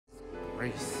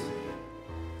grace.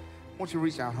 Won't you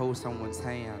reach out, hold someone's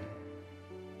hand?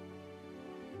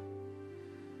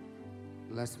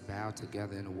 Let's bow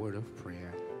together in a word of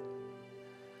prayer.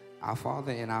 Our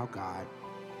Father and our God,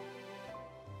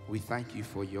 we thank you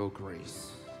for your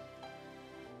grace.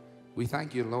 We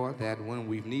thank you, Lord, that when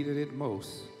we've needed it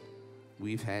most,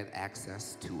 we've had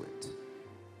access to it.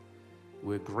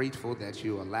 We're grateful that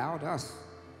you allowed us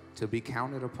to be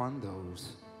counted upon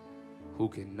those who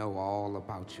can know all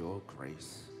about your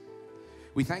grace.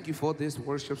 We thank you for this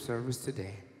worship service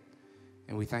today,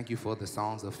 and we thank you for the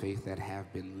songs of faith that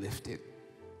have been lifted.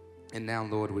 And now,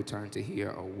 Lord, we turn to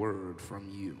hear a word from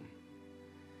you.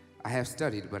 I have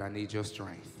studied, but I need your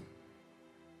strength.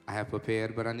 I have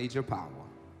prepared, but I need your power.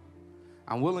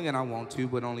 I'm willing and I want to,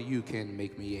 but only you can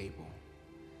make me able.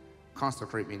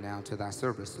 Consecrate me now to thy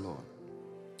service, Lord,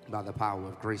 by the power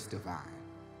of grace divine.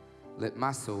 Let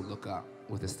my soul look up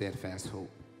with a steadfast hope,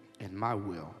 and my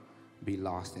will be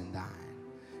lost in thine.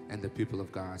 And the people of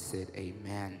God said,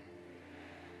 amen.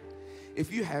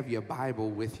 If you have your Bible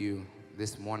with you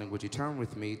this morning, would you turn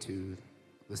with me to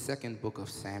the second book of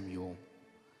Samuel,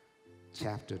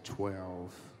 chapter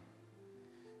 12,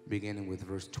 beginning with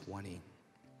verse 20.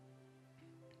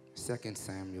 2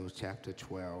 Samuel chapter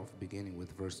 12, beginning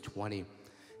with verse 20.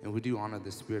 And we do honor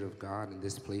the Spirit of God in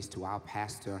this place to our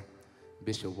pastor,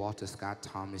 Bishop Walter Scott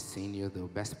Thomas Sr., the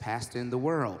best pastor in the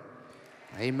world.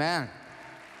 Amen.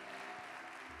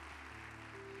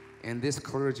 In this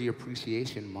Clergy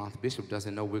Appreciation Month, Bishop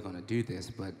doesn't know we're going to do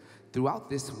this, but throughout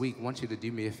this week, I want you to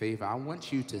do me a favor. I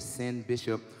want you to send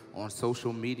Bishop on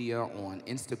social media, on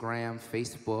Instagram,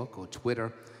 Facebook, or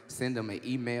Twitter. Send them an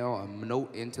email, a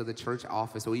note into the church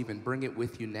office, or even bring it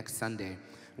with you next Sunday.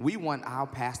 We want our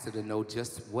pastor to know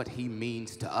just what he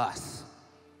means to us.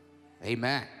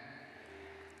 Amen.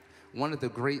 One of the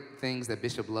great things that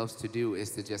Bishop loves to do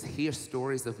is to just hear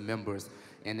stories of members,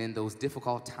 and in those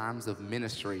difficult times of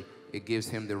ministry, it gives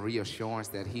him the reassurance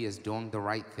that he is doing the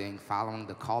right thing, following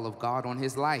the call of God on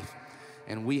his life.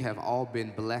 And we have all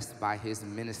been blessed by his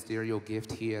ministerial gift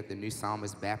here at the New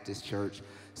Psalmist Baptist Church.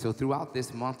 So throughout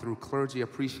this month, through Clergy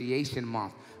Appreciation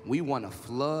Month, we want to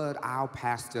flood our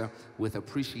pastor with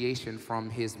appreciation from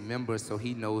his members so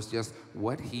he knows just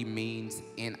what he means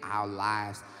in our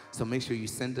lives. So make sure you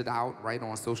send it out right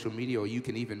on social media, or you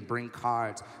can even bring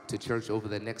cards to church over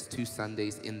the next 2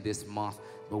 Sundays in this month.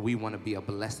 But we want to be a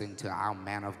blessing to our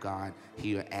man of God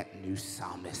here at New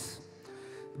Psalmist.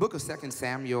 The book of 2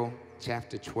 Samuel,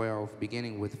 chapter 12,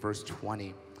 beginning with verse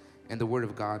 20. And the word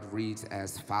of God reads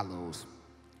as follows.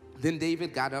 Then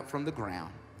David got up from the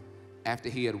ground. After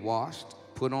he had washed,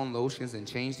 put on lotions, and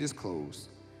changed his clothes,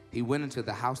 he went into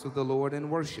the house of the Lord and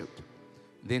worshiped.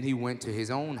 Then he went to his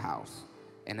own house,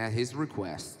 and at his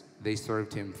request, they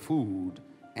served him food,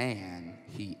 and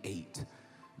he ate.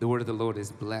 The word of the Lord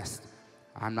is blessed.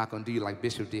 I'm not going to do like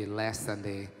Bishop did last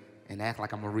Sunday and act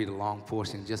like I'm going to read a long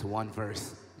portion, just one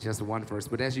verse.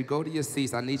 But as you go to your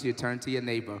seats, I need you to turn to your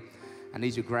neighbor. I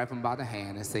need you to grab him by the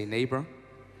hand and say, neighbor,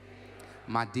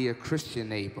 my dear Christian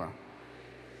neighbor,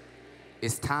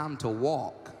 it's time to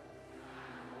walk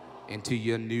into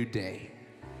your new day.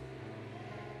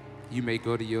 You may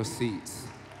go to your seats.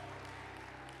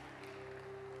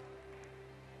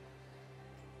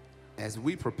 As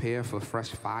we prepare for fresh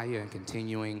fire and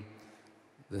continuing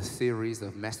the series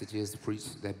of messages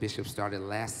preached that Bishop started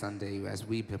last Sunday, as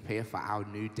we prepare for our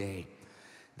new day,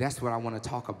 that's what I want to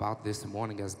talk about this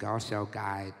morning as God shall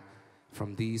guide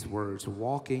from these words,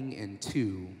 walking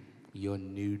into your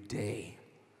new day.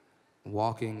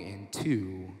 Walking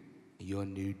into your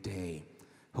new day.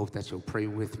 Hope that you'll pray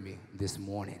with me this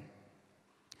morning.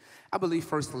 I believe,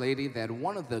 First Lady, that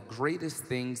one of the greatest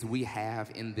things we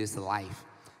have in this life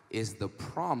is the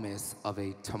promise of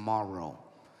a tomorrow.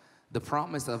 The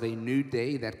promise of a new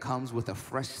day that comes with a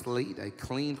fresh slate, a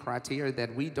clean criteria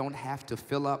that we don't have to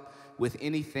fill up with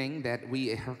anything that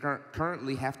we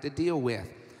currently have to deal with.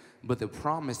 But the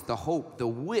promise, the hope, the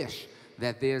wish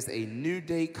that there's a new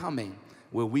day coming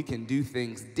where we can do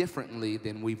things differently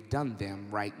than we've done them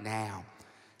right now.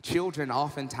 Children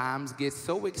oftentimes get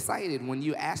so excited when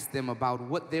you ask them about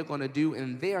what they're going to do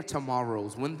in their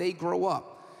tomorrows when they grow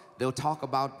up. They'll talk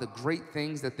about the great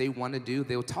things that they want to do.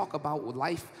 They'll talk about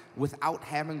life without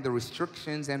having the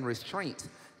restrictions and restraints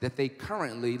that they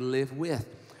currently live with.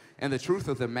 And the truth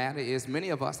of the matter is, many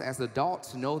of us as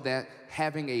adults know that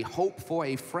having a hope for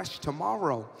a fresh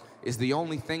tomorrow is the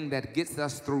only thing that gets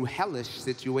us through hellish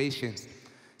situations.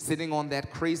 Sitting on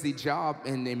that crazy job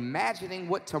and imagining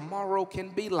what tomorrow can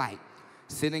be like.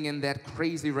 Sitting in that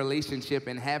crazy relationship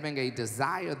and having a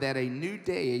desire that a new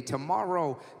day, a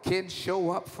tomorrow, can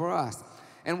show up for us.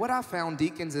 And what I found,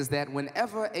 deacons, is that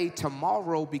whenever a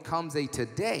tomorrow becomes a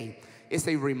today, it's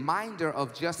a reminder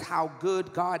of just how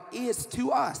good God is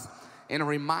to us, and a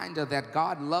reminder that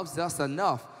God loves us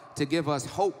enough to give us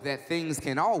hope that things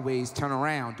can always turn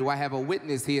around. Do I have a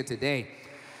witness here today?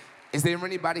 Is there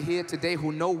anybody here today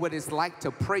who know what it's like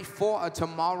to pray for a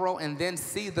tomorrow and then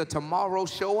see the tomorrow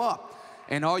show up?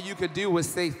 And all you could do was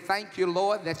say, thank you,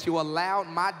 Lord, that you allowed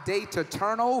my day to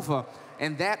turn over,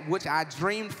 and that which I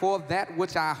dreamed for, that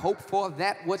which I hoped for,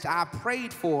 that which I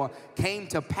prayed for came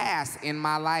to pass in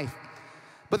my life.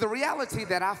 But the reality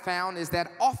that I found is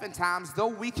that oftentimes, though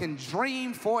we can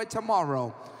dream for a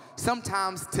tomorrow,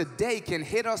 sometimes today can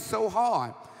hit us so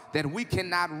hard that we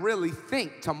cannot really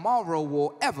think tomorrow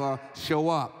will ever show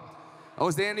up. Oh,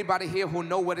 is there anybody here who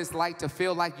know what it's like to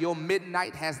feel like your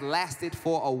midnight has lasted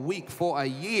for a week, for a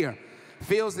year?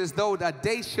 Feels as though a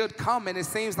day should come, and it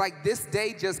seems like this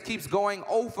day just keeps going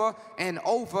over and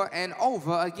over and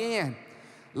over again.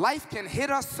 Life can hit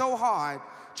us so hard,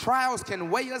 trials can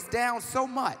weigh us down so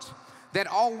much that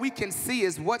all we can see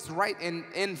is what's right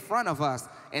in front of us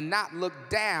and not look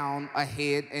down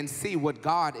ahead and see what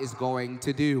God is going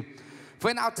to do. For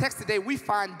in our text today, we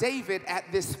find David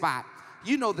at this spot.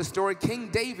 You know the story. King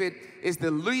David is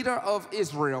the leader of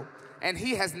Israel, and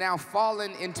he has now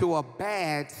fallen into a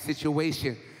bad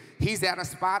situation. He's at a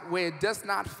spot where it does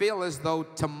not feel as though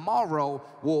tomorrow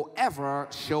will ever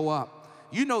show up.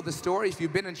 You know the story. If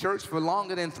you've been in church for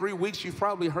longer than 3 weeks, you've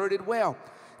probably heard it well.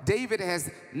 David has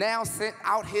now sent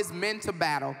out his men to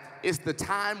battle. It's the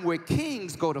time where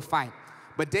kings go to fight.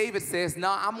 But David says,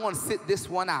 no, I'm going to sit this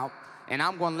one out, and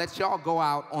I'm going to let y'all go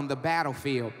out on the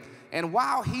battlefield. And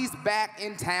while he's back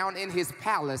in town in his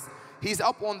palace, he's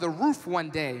up on the roof one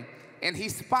day, and he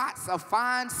spots a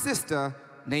fine sister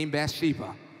named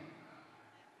Bathsheba.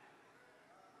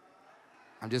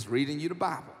 I'm just reading you the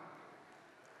Bible.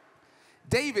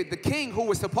 David, the king who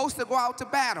was supposed to go out to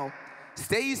battle,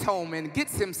 stays home and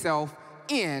gets himself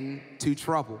into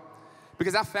trouble.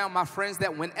 Because I found, my friends,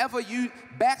 that whenever you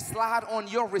backslide on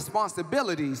your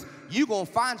responsibilities, you're going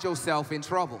to find yourself in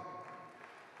trouble.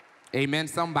 Amen,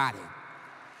 somebody.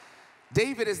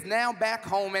 David is now back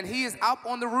home, and he is up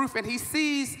on the roof, and he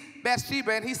sees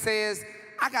Bathsheba, and he says,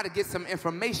 I got to get some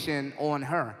information on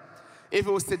her. If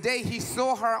it was today, he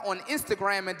saw her on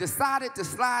Instagram and decided to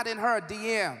slide in her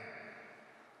DM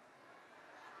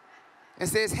and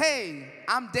says, hey,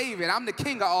 I'm David. I'm the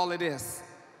king of all of this.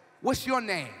 What's your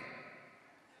name?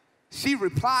 She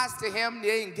replies to him.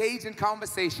 They engage in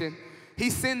conversation. He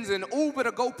sends an Uber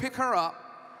to go pick her up.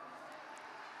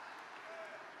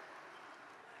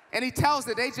 And he tells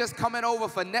her they just coming over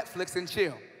for Netflix and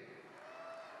chill.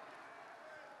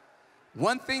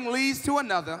 One thing leads to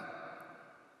another,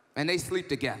 and they sleep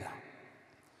together.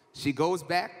 She goes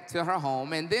back to her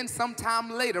home, and then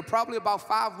sometime later, probably about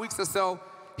 5 weeks or so,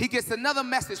 he gets another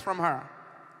message from her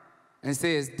and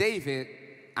says, David,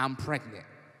 I'm pregnant.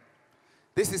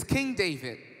 This is King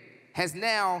David, has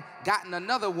now gotten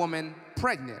another woman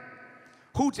pregnant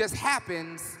who just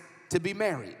happens to be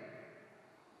married.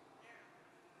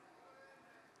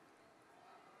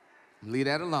 Leave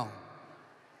that alone.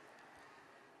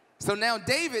 So now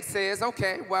David says,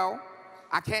 okay, well,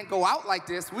 I can't go out like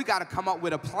this. We got to come up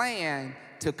with a plan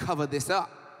to cover this up.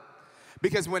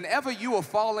 Because whenever you are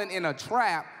falling in a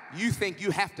trap, you think you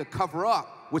have to cover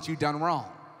up what you've done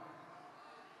wrong.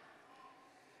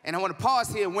 And I want to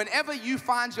pause here. Whenever you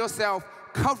find yourself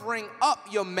covering up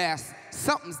your mess,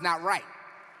 something's not right.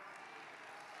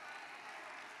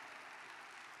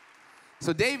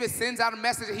 So David sends out a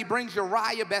message. He brings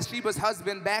Uriah, Bathsheba's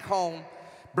husband, back home,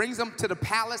 brings him to the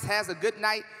palace, has a good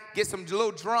night, gets him a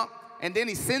little drunk, and then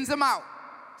he sends him out.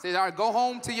 Says, all right, go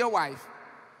home to your wife.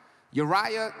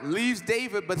 Uriah leaves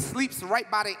David but sleeps right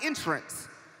by the entrance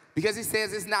because he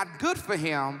says it's not good for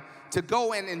him to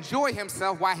go and enjoy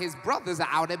himself while his brothers are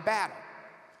out at battle.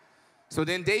 So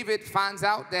then David finds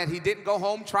out that he didn't go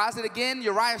home, tries it again.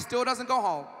 Uriah still doesn't go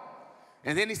home.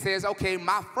 And then he says, okay,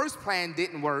 my first plan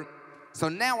didn't work, so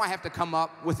now I have to come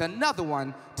up with another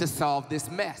one to solve this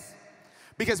mess.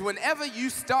 Because whenever you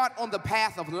start on the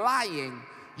path of lying,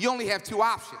 you only have two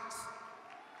options.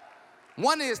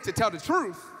 One is to tell the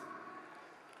truth,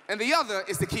 and the other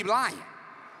is to keep lying.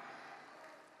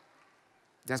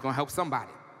 That's going to help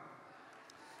somebody.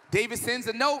 David sends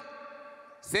a note,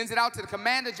 sends it out to the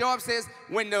commander. Joab says,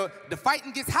 when the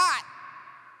fighting gets hot,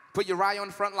 put Uriah on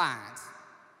the front lines.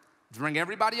 Bring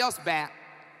everybody else back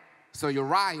so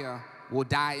Uriah will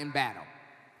die in battle.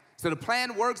 So the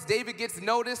plan works. David gets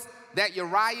notice that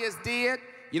Uriah is dead.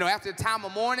 You know, after the time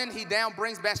of mourning, he down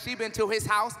brings Bathsheba into his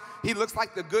house. He looks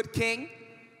like the good king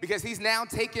because he's now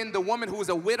taken the woman who is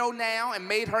a widow now and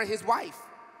made her his wife.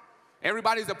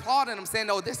 Everybody's applauding him, saying,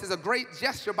 oh, this is a great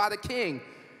gesture by the king.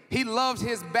 He loved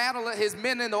his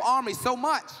men in the army so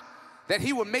much that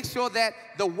he would make sure that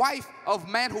the wife of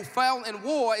man who fell in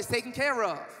war is taken care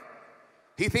of.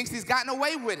 He thinks he's gotten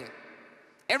away with it.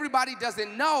 Everybody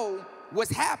doesn't know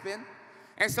what's happened,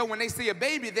 and so when they see a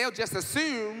baby, they'll just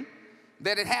assume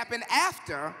that it happened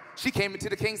after she came into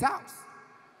the king's house.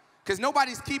 Because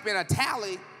nobody's keeping a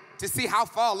tally to see how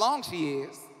far along she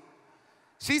is.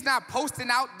 She's not posting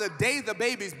out the day the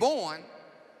baby's born.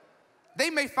 They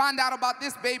may find out about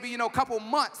this baby, a couple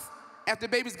months after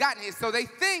the baby's gotten here, so they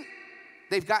think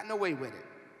they've gotten away with it.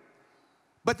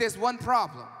 But there's one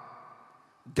problem.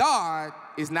 God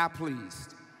is not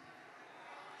pleased.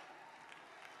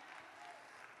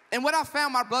 And what I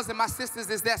found, my brothers and my sisters,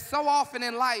 is that so often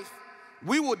in life,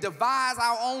 we will devise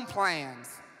our own plans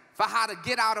for how to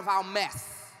get out of our mess.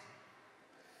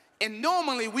 And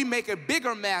normally, we make a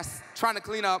bigger mess trying to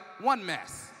clean up one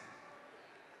mess.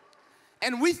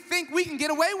 And we think we can get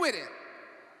away with it.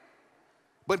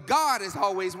 But God is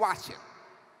always watching.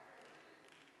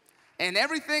 And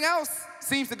everything else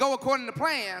seems to go according to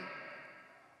plan,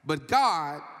 but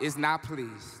God is not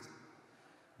pleased.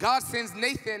 God sends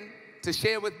Nathan to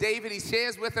share with David. He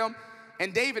shares with him,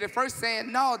 and David at first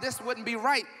saying, no, this wouldn't be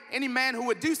right. Any man who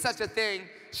would do such a thing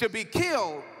should be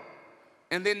killed.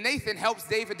 And then Nathan helps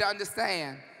David to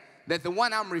understand that the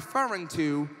one I'm referring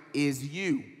to is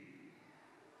you.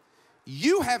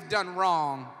 You have done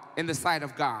wrong in the sight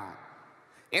of God,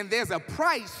 and there's a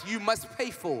price you must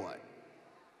pay for it.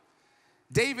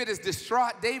 David is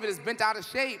distraught. David is bent out of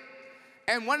shape.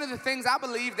 And one of the things I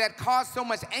believe that caused so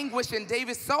much anguish in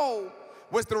David's soul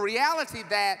was the reality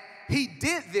that he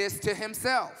did this to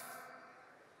himself.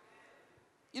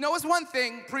 It's one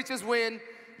thing, preachers, when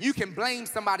you can blame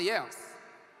somebody else.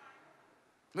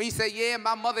 When you say, yeah,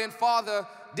 my mother and father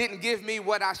didn't give me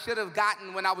what I should have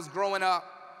gotten when I was growing up,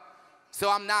 so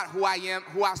I'm not who I am,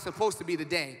 who I'm supposed to be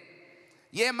today.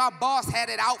 Yeah, my boss had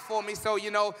it out for me, so,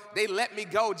 they let me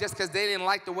go just because they didn't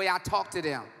like the way I talked to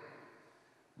them.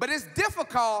 But it's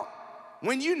difficult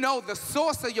when you know the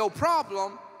source of your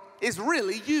problem is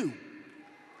really you.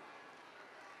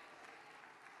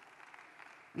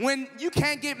 When you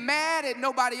can't get mad at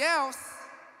nobody else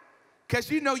because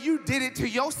you know you did it to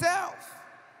yourself.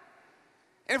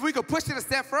 And if we could push it a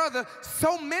step further,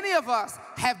 so many of us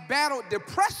have battled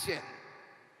depression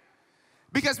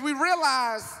because we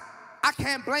realize I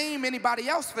can't blame anybody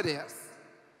else for this.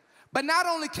 But not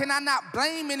only can I not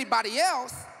blame anybody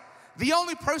else, the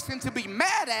only person to be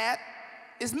mad at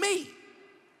is me.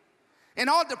 And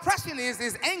all depression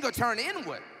is anger turned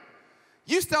inward.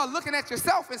 You start looking at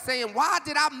yourself and saying, why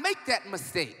did I make that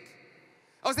mistake?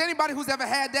 Or is there anybody who's ever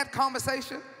had that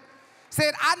conversation?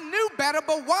 Said, I knew better,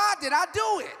 but why did I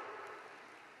do it?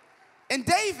 And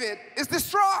David is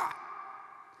distraught.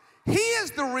 He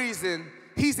is the reason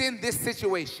he's in this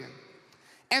situation.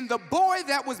 And the boy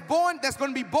that was born, that's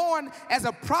going to be born as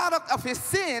a product of his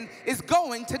sin, is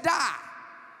going to die.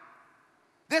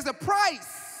 There's a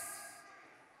price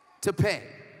to pay.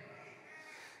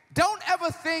 Don't ever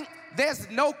think there's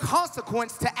no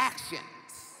consequence to actions.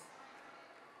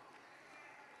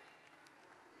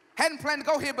 Hadn't planned to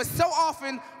go here, but so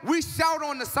often we shout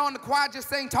on the song in the choir just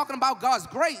talking about God's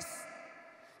grace.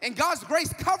 And God's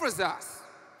grace covers us.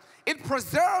 It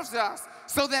preserves us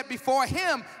so that before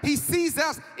him, he sees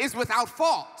us as without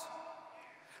fault.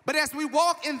 But as we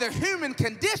walk in the human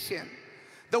condition,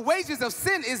 the wages of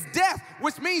sin is death,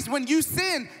 which means when you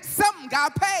sin, something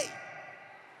got paid.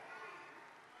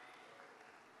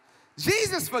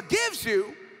 Jesus forgives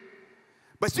you,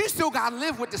 but you still got to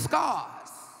live with the scars.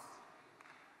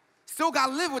 Still got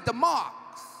to live with the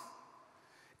marks.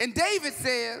 And David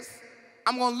says,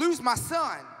 I'm going to lose my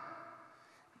son.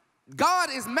 God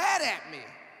is mad at me.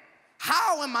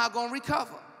 How am I going to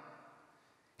recover?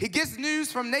 He gets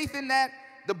news from Nathan that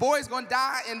the boy is going to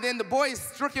die, and then the boy is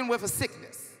stricken with a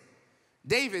sickness.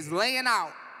 David's laying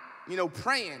out,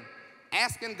 praying,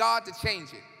 asking God to change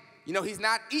it. He's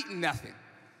not eating nothing.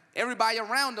 Everybody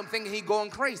around him thinking he's going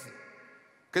crazy.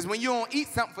 Because when you don't eat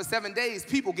something for 7 days,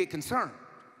 people get concerned.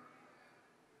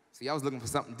 See, I was looking for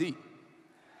something deep.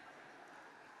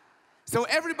 So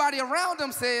everybody around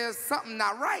him says something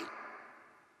not right.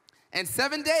 And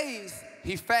 7 days,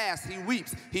 he fasts, he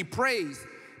weeps, he prays,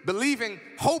 believing,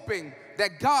 hoping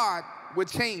that God would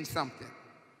change something.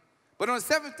 But on the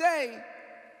 7th day,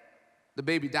 the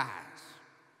baby dies.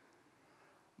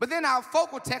 But then our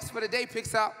focal text for the day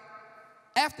picks up.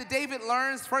 After David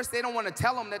learns, first they don't want to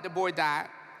tell him that the boy died.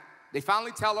 They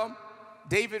finally tell him.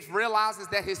 David realizes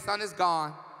that his son is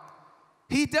gone.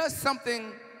 He does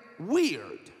something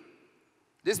weird.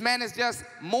 This man has just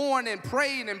mourned and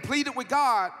prayed and pleaded with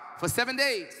God for 7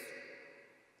 days.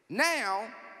 Now,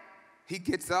 he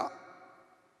gets up,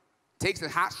 takes a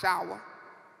hot shower,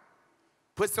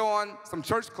 puts on some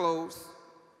church clothes,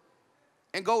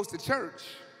 and goes to church,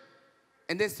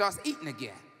 and then starts eating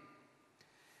again.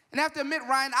 And I have to admit,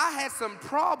 Ryan, I had some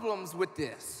problems with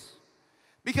this.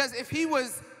 Because if he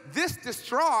was this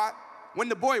distraught when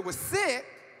the boy was sick,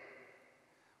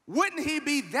 wouldn't he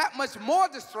be that much more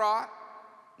distraught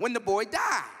when the boy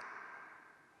died?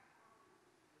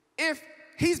 If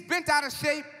he's bent out of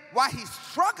shape while he's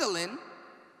struggling,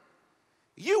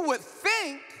 you would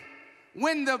think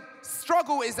when the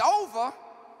struggle is over,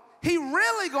 he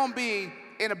really gonna be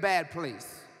in a bad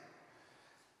place.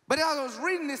 But as I was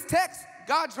reading this text,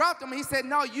 God dropped him and he said,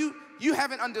 no, you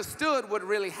haven't understood what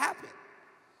really happened.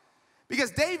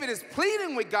 Because David is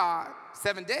pleading with God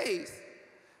 7 days,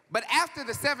 but after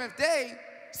the 7th day,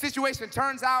 situation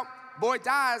turns out, boy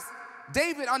dies,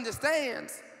 David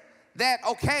understands that,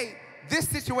 okay, this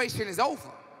situation is over.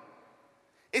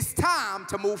 It's time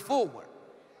to move forward.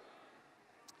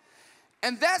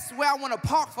 And that's where I want to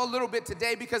park for a little bit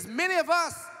today, because many of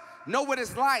us know what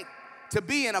it's like to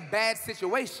be in a bad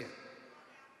situation,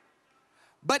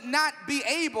 but not be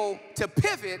able to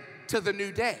pivot to the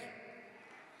new day.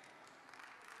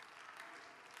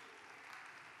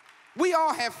 We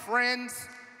all have friends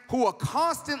who are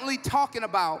constantly talking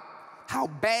about how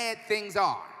bad things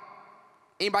are.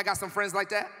 Anybody got some friends like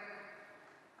that?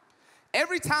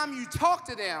 Every time you talk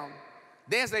to them,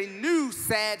 there's a new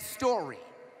sad story.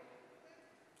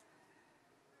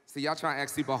 See, y'all trying to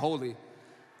act super holy,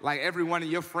 like every one of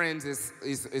your friends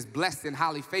is blessed and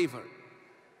highly favored.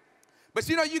 But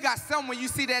you know, you got some, when you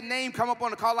see that name come up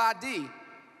on the call ID,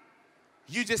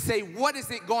 you just say, what is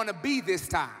it going to be this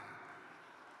time?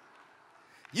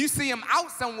 You see them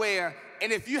out somewhere,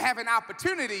 and if you have an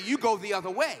opportunity, you go the other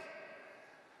way,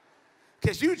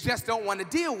 because you just don't want to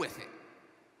deal with it.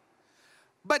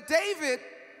 But David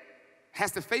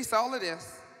has to face all of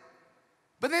this,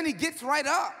 but then he gets right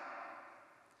up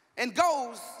and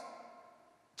goes,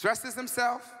 dresses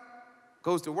himself,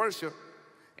 goes to worship,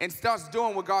 and starts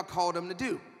doing what God called him to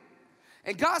do.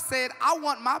 And God said, I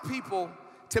want my people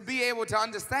to be able to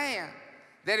understand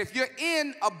that if you're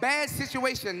in a bad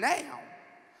situation now,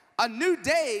 a new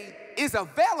day is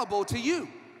available to you.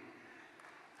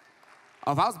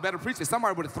 Oh, if I was a better preacher,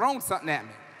 somebody would have thrown something at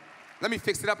me. Let me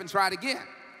fix it up and try it again.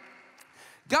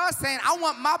 God's saying, I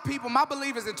want my people, my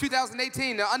believers in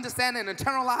 2018 to understand and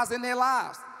internalize in their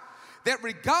lives that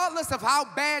regardless of how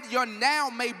bad your now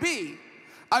may be,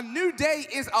 a new day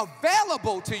is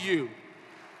available to you.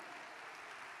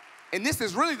 And this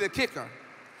is really the kicker.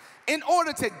 In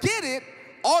order to get it,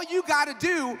 all you got to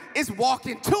do is walk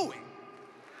into it.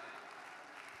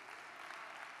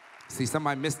 See,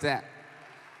 somebody missed that.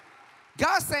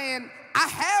 God's saying, I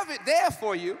have it there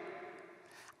for you.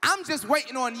 I'm just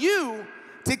waiting on you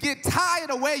to get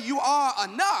tired of where you are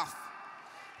enough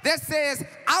that says,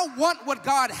 I want what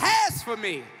God has for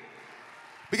me.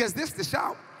 Because this is the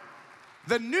shout.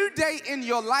 The new day in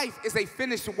your life is a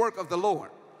finished work of the Lord,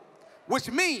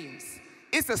 which means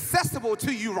it's accessible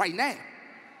to you right now.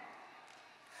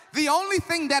 The only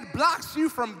thing that blocks you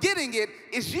from getting it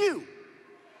is you.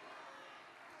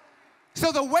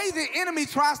 So the way the enemy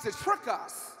tries to trick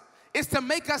us is to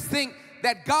make us think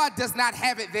that God does not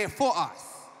have it there for us.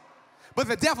 But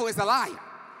the devil is a liar.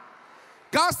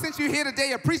 God sent you here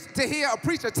today to hear a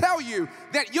preacher tell you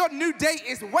that your new day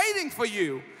is waiting for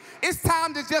you. It's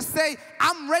time to just say,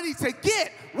 I'm ready to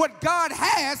get what God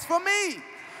has for me.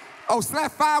 Oh,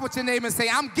 slap five with your neighbor and say,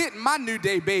 I'm getting my new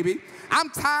day, baby. I'm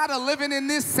tired of living in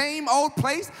this same old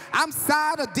place. I'm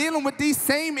tired of dealing with these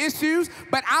same issues,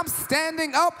 but I'm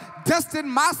standing up, dusting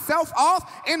myself off,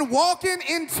 and walking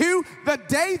into the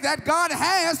day that God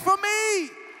has for me.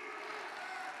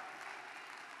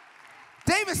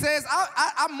 David says,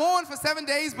 I mourned for 7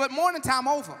 days, but mourning time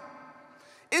over.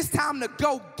 It's time to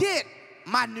go get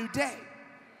my new day.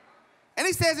 And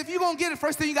he says, if you're going to get it,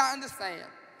 first thing you got to understand,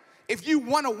 if you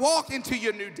want to walk into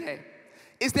your new day,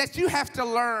 is that you have to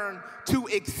learn to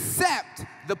accept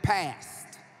the past.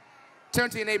 Turn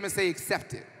to your neighbor and say,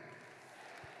 accept it.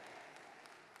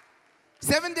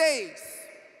 7 days,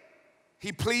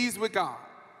 he pleads with God.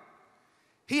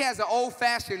 He has an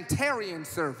old-fashioned Tarian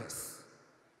service,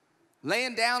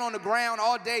 laying down on the ground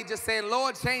all day just saying,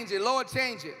 Lord, change it, Lord,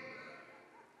 change it.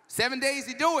 7 days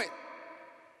he do it.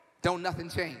 Don't nothing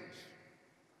change.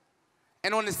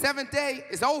 And on the 7th day,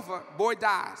 it's over, boy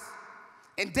dies.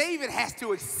 And David has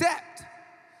to accept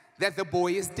that the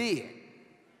boy is dead.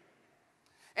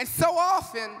 And so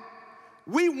often,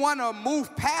 we want to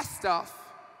move past stuff,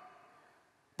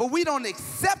 but we don't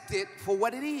accept it for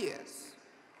what it is.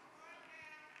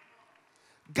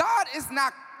 God is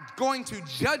not going to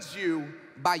judge you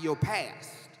by your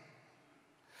past,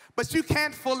 but you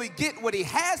can't fully get what he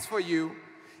has for you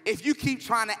if you keep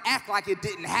trying to act like it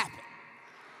didn't happen.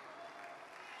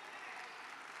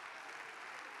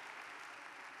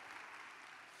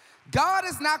 God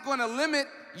is not going to limit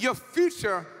your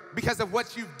future because of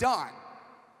what you've done,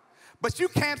 but you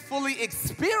can't fully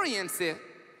experience it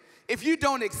if you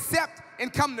don't accept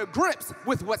and come to grips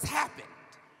with what's happened.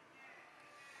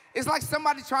 It's like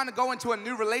somebody trying to go into a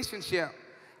new relationship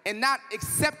and not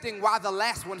accepting why the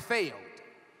last one failed.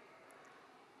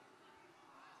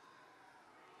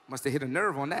 Must have hit a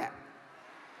nerve on that.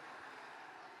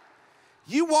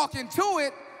 You walk into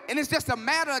it, and it's just a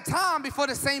matter of time before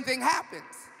the same thing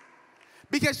happens,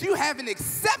 because you haven't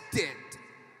accepted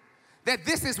that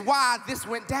this is why this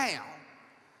went down.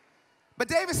 But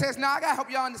David says, no, I gotta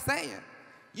help y'all understand.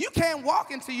 You can't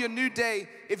walk into your new day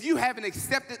if you haven't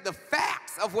accepted the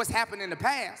facts of what's happened in the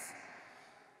past.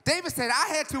 David said,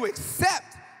 I had to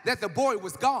accept that the boy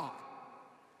was gone.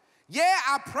 Yeah,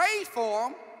 I prayed for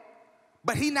him,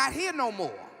 but he not here no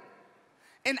more.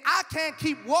 And I can't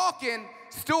keep walking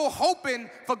still hoping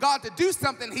for God to do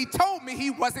something he told me he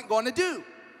wasn't going to do.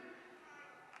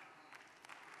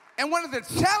 And one of the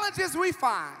challenges we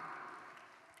find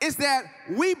is that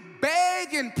we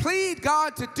beg and plead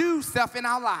God to do stuff in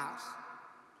our lives,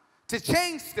 to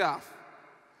change stuff.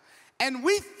 And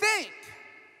we think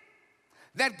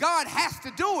that God has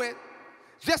to do it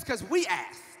just because we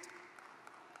asked.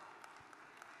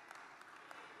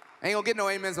 Ain't gonna get no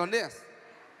amens on this.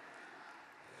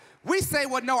 We say,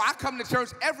 well, no, I come to church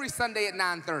every Sunday at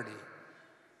 9:30.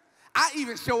 I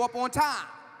even show up on time.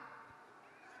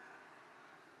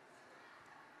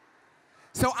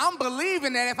 So I'm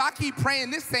believing that if I keep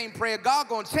praying this same prayer, God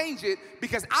gonna change it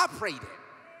because I prayed it.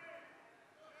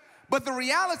 But the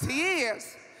reality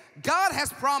is, God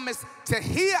has promised to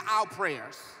hear our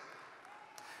prayers.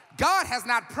 God has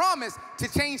not promised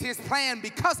to change his plan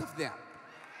because of them.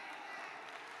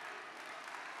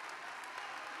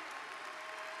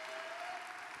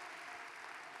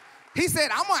 He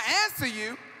said, I'm gonna answer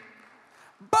you,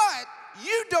 but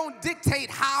you don't dictate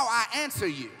how I answer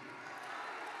you.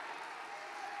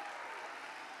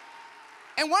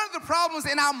 And one of the problems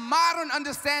in our modern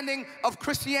understanding of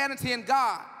Christianity and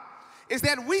God is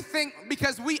that we think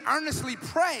because we earnestly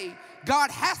pray,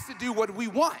 God has to do what we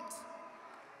want.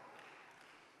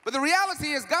 But the reality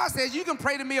is, God says, you can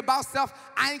pray to me about stuff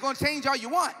I ain't gonna change all you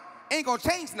want. Ain't gonna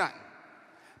change nothing.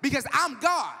 Because I'm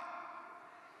God.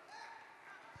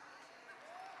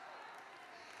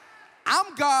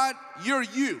 I'm God, you're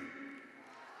you.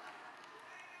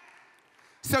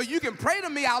 So you can pray to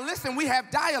me, I'll listen, we have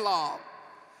dialogue.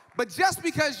 But just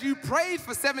because you prayed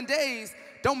for 7 days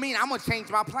don't mean I'm gonna change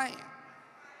my plan.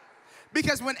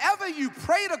 Because whenever you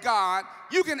pray to God,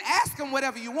 you can ask him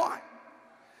whatever you want.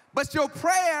 But your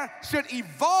prayer should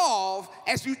evolve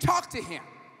as you talk to him.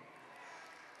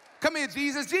 Come here,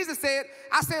 Jesus. Jesus said,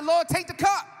 I said, Lord, take the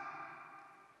cup.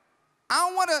 I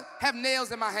don't want to have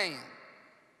nails in my hand,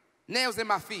 nails in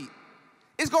my feet.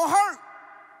 It's going to hurt.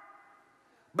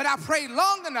 But I prayed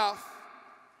long enough,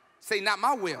 say, not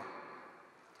my will,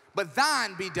 but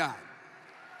thine be done.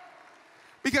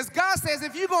 Because God says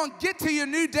if you're going to get to your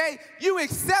new day, you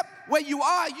accept where you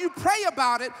are, you pray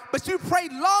about it, but you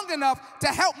prayed long enough to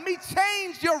help me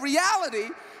change your reality.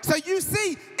 So you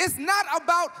see, it's not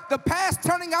about the past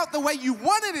turning out the way you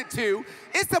wanted it to.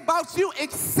 It's about you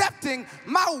accepting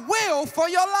my will for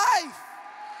your life.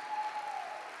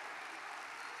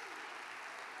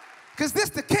 Because this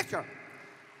is the kicker.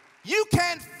 You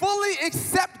can't fully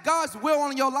accept God's will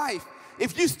on your life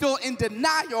if you're still in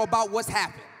denial about what's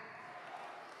happened.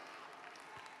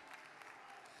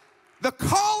 The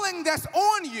calling that's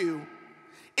on you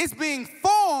is being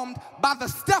formed by the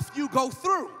stuff you go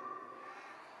through.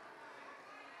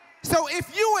 So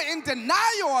if you are in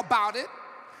denial about it,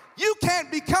 you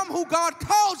can't become who God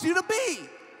calls you to be.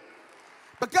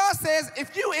 But God says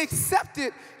if you accept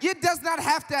it, it does not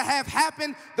have to have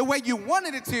happened the way you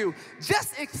wanted it to.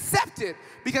 Just accept it,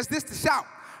 because this is the shout.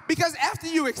 Because after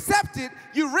you accept it,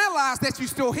 you realize that you're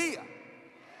still here.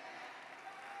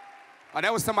 Oh,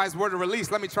 that was somebody's word of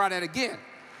release. Let me try that again.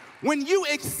 When you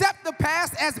accept the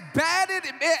past as bad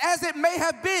as it may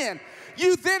have been,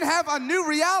 you then have a new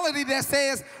reality that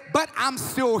says, but I'm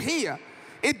still here.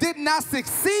 It did not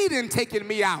succeed in taking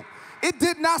me out. It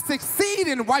did not succeed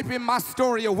in wiping my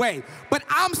story away. But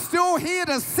I'm still here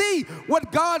to see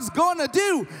what God's gonna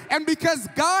do. And because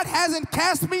God hasn't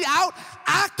cast me out,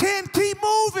 I can keep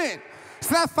moving.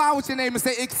 Slap fire with your name and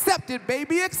say, accept it,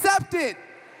 baby, accept it.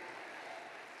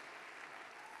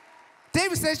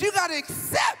 David says you got to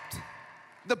accept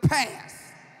the past.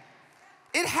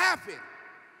 It happened.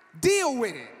 Deal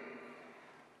with it.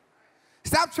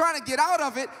 Stop trying to get out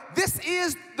of it. This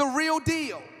is the real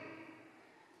deal.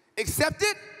 Accept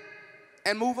it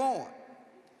and move on.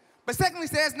 But secondly,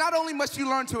 says not only must you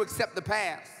learn to accept the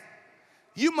past,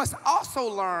 you must also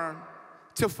learn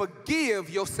to forgive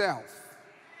yourself.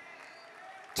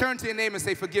 Turn to your neighbor and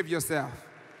say, forgive yourself.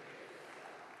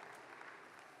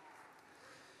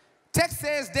 Text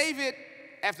says David,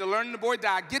 after learning the boy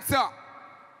died, gets up,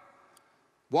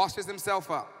 washes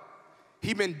himself up.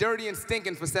 He'd been dirty and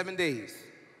stinking for 7 days.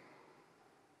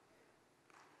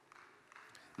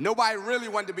 Nobody really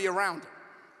wanted to be around him.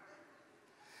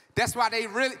 That's why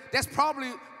that's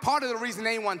probably part of the reason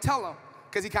they didn't want to tell him,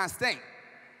 because he kind of stank.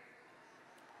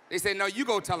 They said, no, you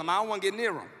go tell him. I don't want to get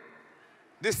near him.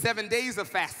 This 7 days of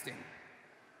fasting.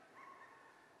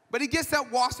 But he gets up,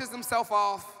 washes himself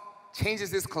off,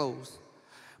 changes his clothes.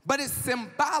 But it's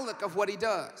symbolic of what he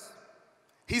does.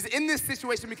 He's in this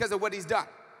situation because of what he's done.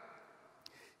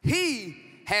 He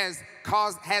has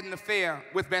had an affair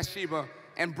with Bathsheba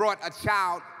and brought a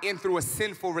child in through a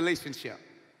sinful relationship.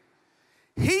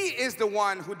 He is the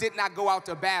one who did not go out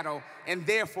to battle and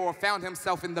therefore found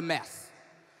himself in the mess.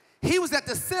 He was at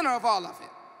the center of all of it,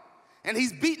 and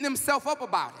he's beating himself up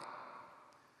about it.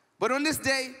 But on this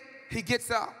day, he gets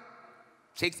up,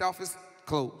 takes off his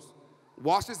clothes,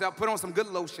 washes up, put on some good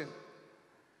lotion,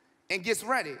 and gets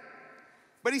ready.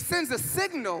 But he sends a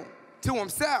signal to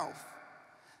himself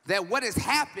that what has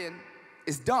happened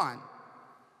is done,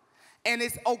 and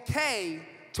it's okay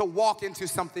to walk into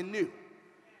something new.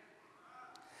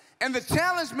 And the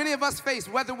challenge many of us face,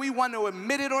 whether we want to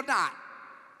admit it or not,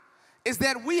 is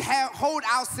that we hold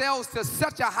ourselves to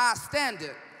such a high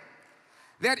standard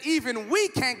that even we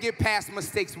can't get past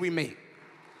mistakes we make.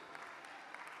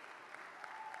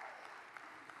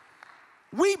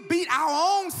 We beat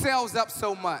our own selves up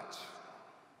so much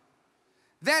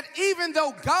that even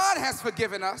though God has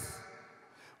forgiven us,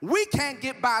 we can't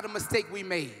get by the mistake we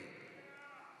made.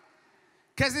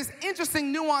 Because it's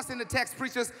interesting nuance in the text,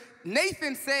 preachers.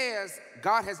 Nathan says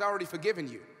God has already forgiven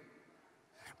you.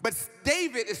 But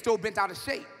David is still bent out of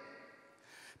shape.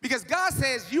 Because God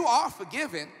says you are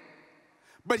forgiven,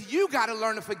 but you got to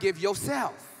learn to forgive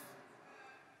yourself.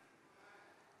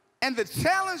 And the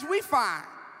challenge we find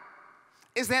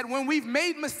is that when we've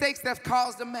made mistakes that have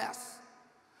caused a mess,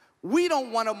 we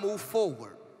don't want to move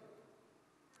forward.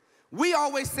 We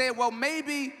always say, well,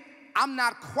 maybe I'm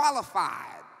not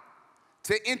qualified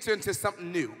to enter into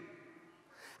something new.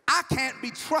 I can't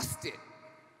be trusted.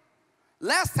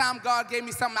 Last time God gave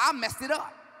me something, I messed it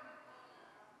up.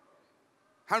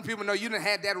 How many people know you done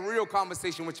had that real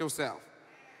conversation with yourself?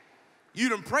 You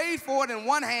done prayed for it in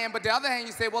one hand, but the other hand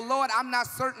you say, well, Lord, I'm not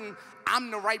certain I'm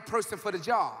the right person for the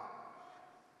job.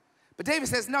 But David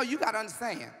says, no, you got to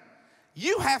understand.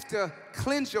 You have to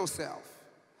cleanse yourself.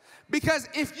 Because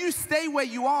if you stay where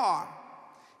you are,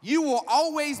 you will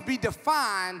always be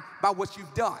defined by what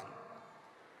you've done.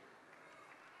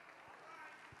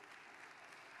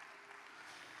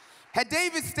 Had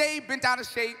David stayed bent out of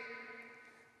shape,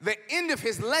 the end of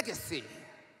his legacy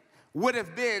would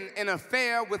have been an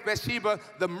affair with Bathsheba,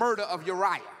 the murder of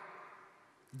Uriah.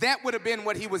 That would have been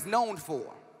what he was known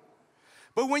for.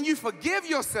 But when you forgive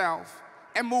yourself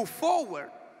and move forward,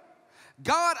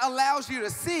 God allows you to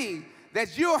see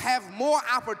that you'll have more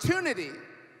opportunity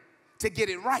to get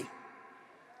it right.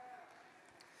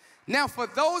 Now, for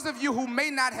those of you who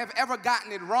may not have ever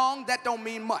gotten it wrong, that don't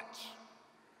mean much.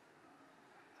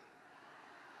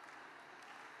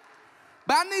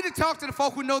 But I need to talk to the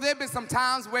folk who know there have been some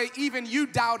times where even you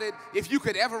doubted if you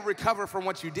could ever recover from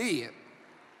what you did.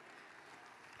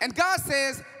 And God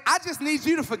says, I just need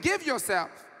you to forgive yourself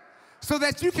so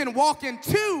that you can walk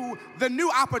into the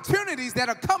new opportunities that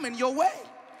are coming your way.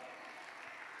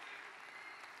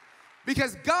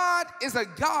 Because God is a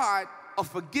God of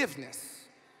forgiveness.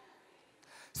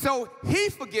 So he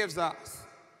forgives us.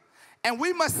 And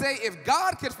we must say, if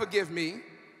God could forgive me,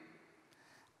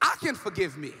 I can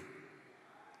forgive me.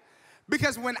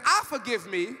 Because when I forgive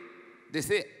me, this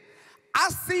is it, I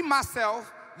see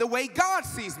myself the way God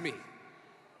sees me.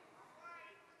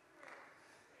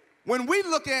 When we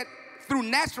look at through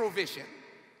natural vision,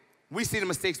 we see the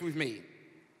mistakes we've made.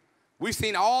 We've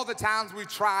seen all the times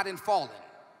we've tried and fallen.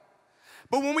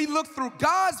 But when we look through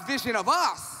God's vision of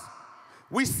us,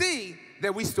 we see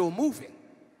that we're still moving.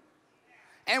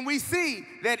 And we see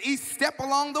that each step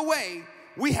along the way,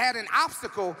 we had an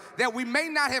obstacle that we may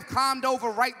not have climbed over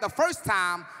right the first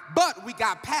time, but we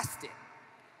got past it.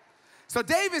 So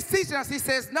David's teaching us, he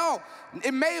says, no,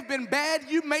 it may have been bad.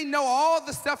 You may know all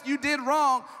the stuff you did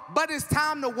wrong, but it's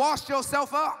time to wash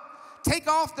yourself up. Take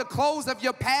off the clothes of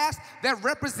your past that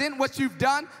represent what you've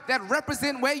done, that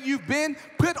represent where you've been.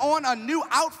 Put on a new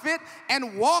outfit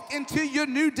and walk into your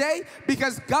new day,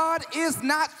 because God is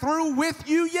not through with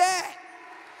you yet.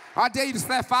 I dare you to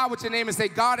slap fire with your name and say,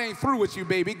 God ain't through with you,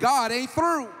 baby. God ain't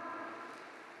through.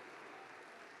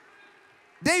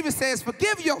 David says,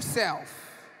 forgive yourself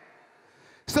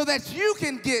so that you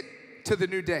can get to the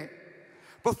new day.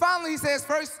 But finally, he says,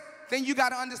 first thing you got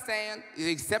to understand is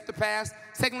accept the past.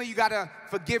 Secondly, you got to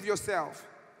forgive yourself.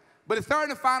 But the third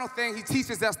and final thing he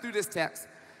teaches us through this text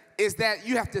is that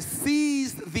you have to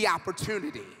seize the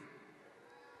opportunity.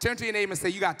 Turn to your neighbor and say,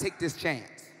 you got to take this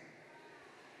chance.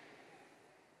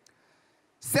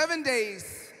 7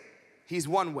 days, he's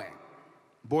one way.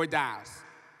 Boy dies.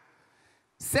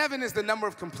 7 is the number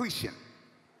of completion.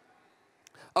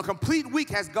 A complete week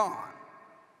has gone.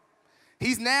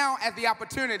 He's now at the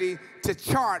opportunity to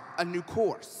chart a new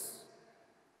course.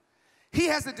 He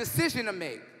has a decision to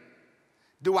make.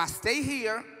 Do I stay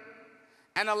here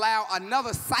and allow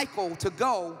another cycle to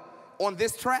go on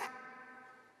this track?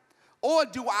 Or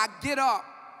do I get up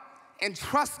and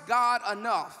trust God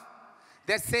enough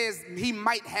that says he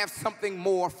might have something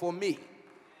more for me?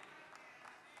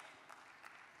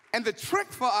 And the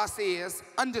trick for us is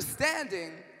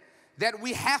understanding that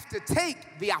we have to take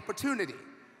the opportunity.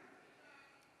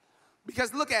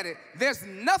 Because look at it, there's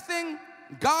nothing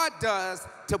God does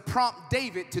to prompt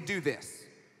David to do this.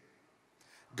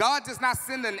 God does not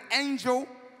send an angel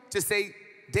to say,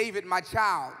 David, my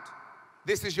child,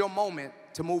 this is your moment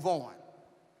to move on.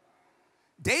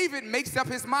 David makes up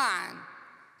his mind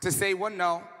to say, well,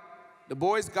 no, the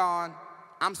boy's gone,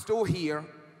 I'm still here.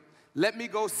 Let me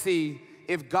go see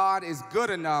if God is good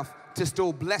enough to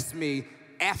still bless me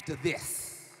after this.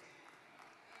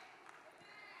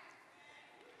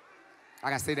 I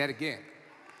gotta say that again.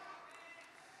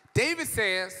 David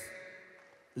says,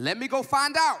 let me go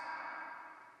find out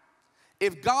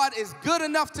if God is good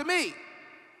enough to me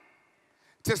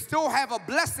to still have a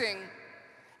blessing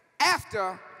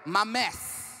after my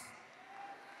mess.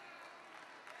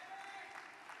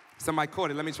 Somebody caught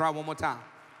it. Let me try one more time.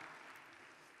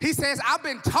 He says, I've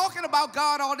been talking about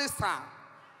God all this time.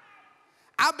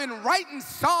 I've been writing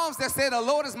psalms that say, the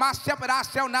Lord is my shepherd, I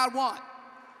shall not want.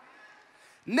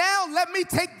 Now let me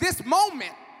take this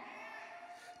moment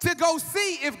to go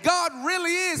see if God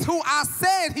really is who I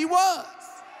said he was.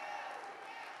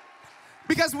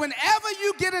 Because whenever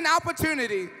you get an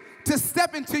opportunity to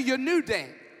step into your new day,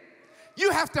 you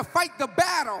have to fight the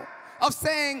battle of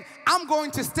saying, I'm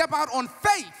going to step out on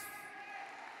faith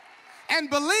and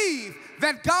believe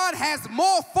that God has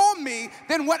more for me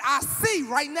than what I see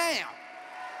right now.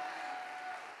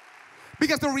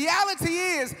 Because the reality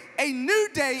is, a new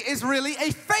day is really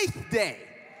a faith day,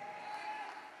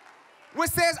 which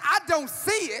says, I don't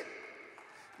see it.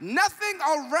 Nothing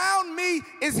around me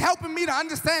is helping me to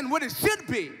understand what it should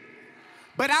be.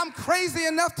 But I'm crazy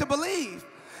enough to believe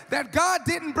that God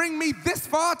didn't bring me this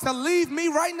far to leave me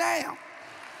right now.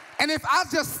 And if I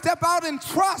just step out and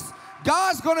trust,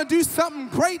 God's gonna do something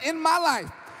great in my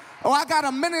life. Oh, I got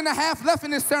a minute and a half left in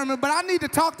this sermon, but I need to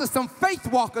talk to some faith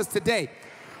walkers today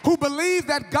who believe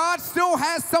that God still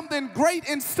has something great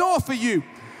in store for you.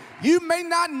 You may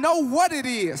not know what it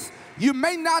is. You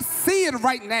may not see it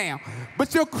right now,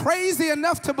 but you're crazy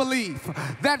enough to believe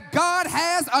that God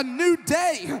has a new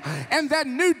day, and that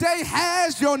new day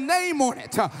has your name on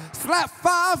it. Slap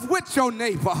 5 with your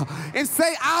neighbor and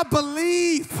say, I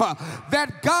believe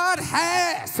that God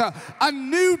has a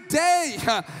new day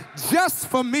just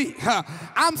for me.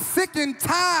 I'm sick and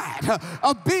tired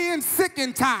of being sick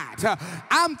and tired.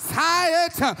 I'm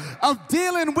tired of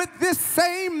dealing with this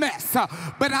same mess,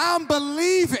 but I'm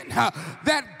believing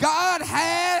that God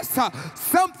has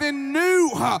something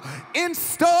new in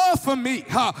store for me.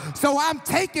 So I'm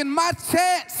taking my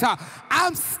chance.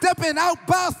 I'm stepping out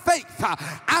by faith.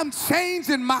 I'm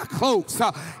changing my clothes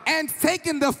and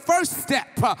taking the first step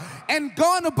and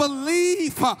going to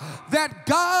believe that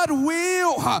God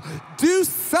will do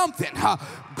something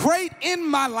great in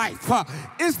my life.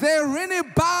 Is there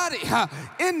anybody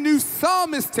in New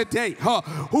Psalmist today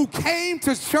who came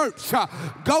to church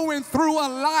going through a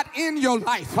lot in your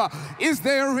life? Is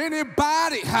there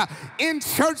anybody in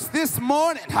church this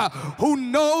morning who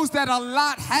knows that a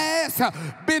lot has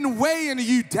been weighing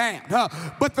you down,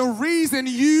 but the reason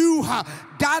you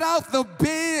got out the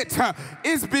bed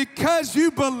is because you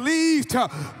believed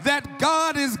that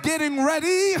God is getting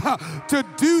ready to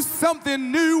do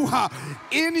something new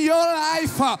in your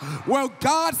life? Well,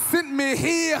 God sent me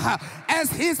here as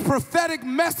his prophetic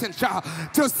messenger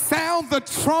to sound the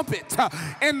trumpet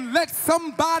and let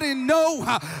somebody know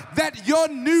that your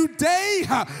new day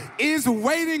is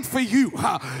waiting for you.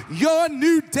 Your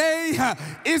new day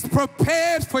is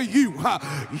prepared for you.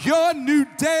 Your new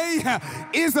day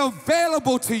is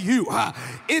available to you.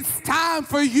 It's time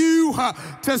for you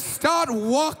to start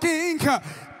walking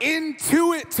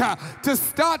into it, to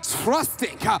start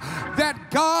trusting that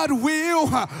God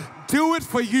will do it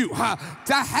for you,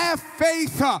 to have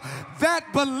faith that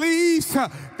believes,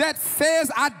 that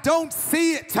says, I don't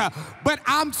see it, but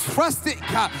I'm trusting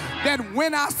that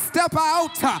when I step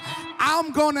out,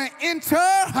 I'm going to enter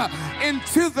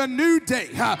into the new day,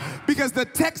 because the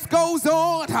text goes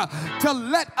on to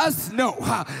let us know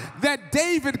that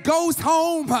David goes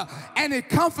home and he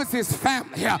comforts his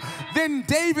family. Then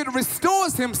David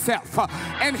restores himself,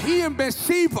 and he and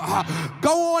Bathsheba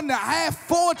go on to have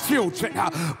 4 children.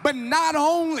 But not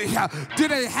only do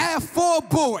they have 4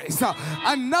 boys,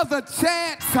 another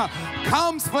chance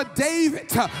comes for David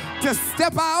to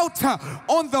step out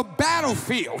on the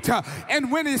battlefield.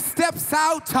 And when he steps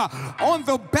out on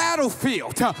the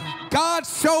battlefield, God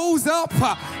shows up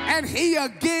and he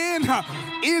again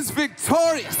is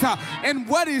victorious. And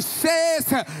what he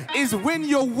says is, when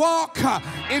you walk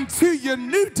into your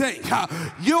new day,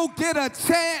 you'll get a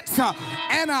chance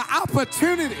and an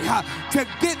opportunity to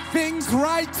get things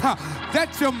right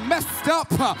that you messed up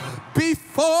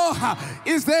before.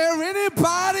 Is there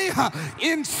anybody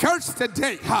in church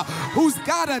today who's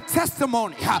got a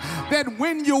testimony that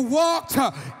when you walked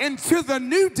into the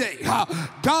new day,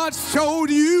 God showed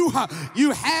you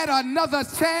you had another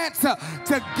chance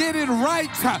to get it right?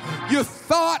 You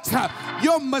thought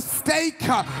your mistake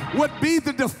would be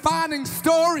the defining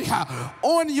story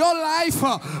on your life,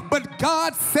 but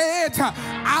God said,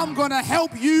 I'm going to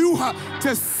help you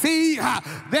to see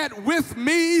that with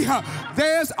me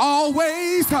there's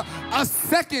always a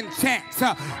second chance.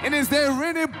 And is there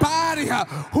anybody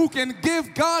who can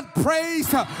give God praise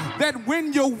that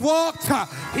when you walked,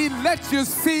 he let you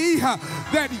see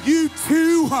that you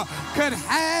too could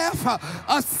have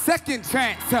a second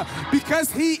chance,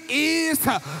 because he is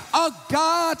a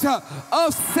God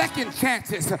of second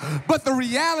chances. But the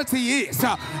reality is,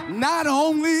 not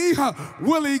only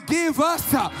will he give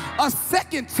us a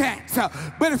second chance,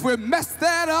 but if we mess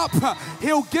that up,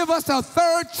 he'll give us a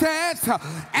 3rd chance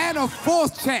and a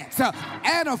 4th chance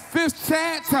and a 5th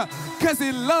chance, because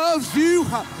he loves you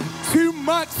too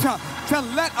much to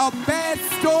let a bad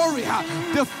story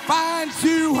define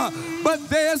you. But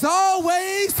there's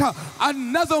always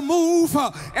another move,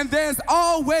 and there's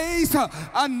always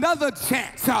another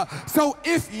chance. So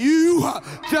if you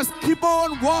just keep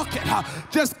on walking,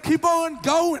 just keep on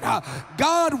going,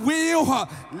 God will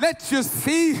let you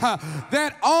see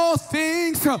that all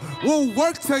things will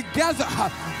work together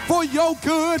for your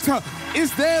good.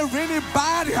 Is there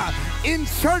anybody in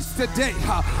church today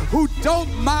who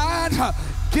don't mind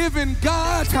giving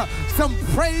God some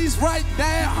praise right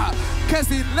now, because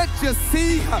he let you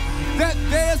see that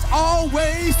there's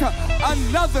always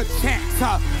another chance?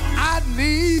 I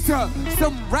need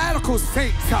some radical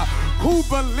saints who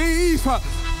believe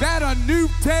that a new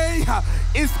day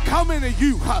is coming to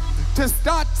you, to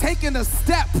start taking a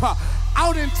step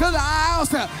out into the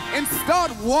aisles and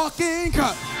start walking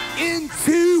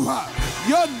into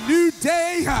your new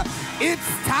day. It's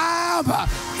time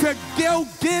to go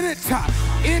get it.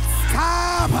 It's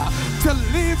time to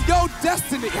live your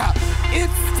destiny.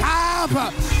 It's time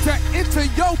to enter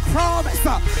your promise.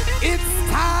 It's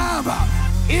time.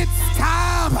 It's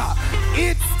time.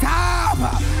 It's time.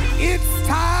 It's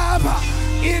time.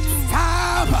 It's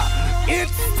time.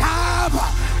 It's time.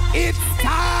 It's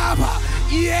time.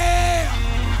 Yeah.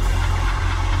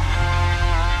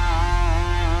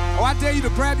 Oh, I dare you to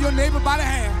grab your neighbor by the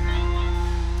hand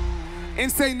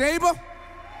and say, neighbor,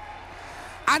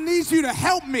 I need you to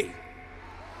help me,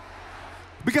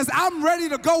 because I'm ready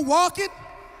to go walking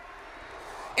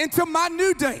into my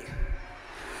new day.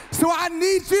 So I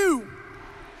need you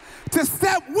to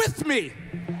step with me,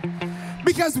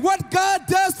 because what God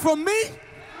does for me,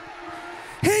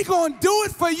 he gonna do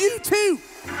it for you too.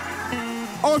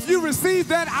 Or if you receive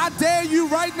that, I dare you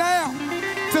right now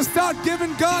to start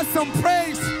giving God some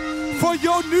praise for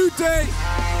your new day.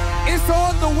 It's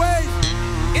on the way.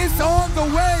 It's on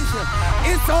the way.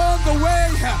 It's on the way.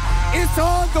 It's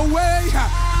on the way.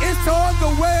 It's on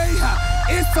the way.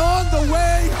 It's on the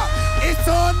way. It's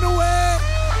on the way.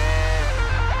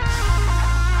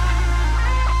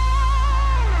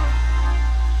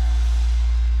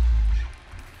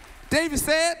 David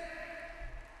said,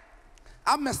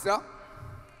 I messed up.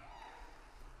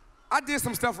 I did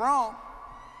some stuff wrong.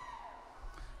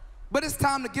 But it's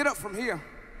time to get up from here.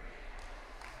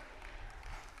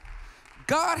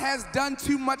 God has done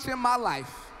too much in my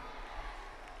life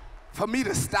for me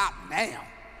to stop now.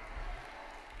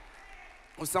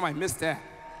 Oh, somebody missed that.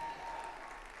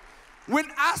 When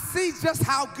I see just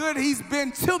how good he's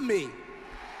been to me,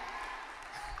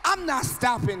 I'm not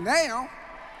stopping now.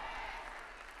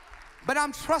 But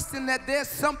I'm trusting that there's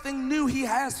something new he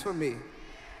has for me.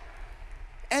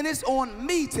 And it's on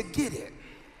me to get it.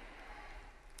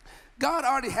 God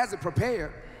already has it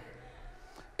prepared.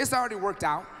 It's already worked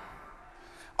out.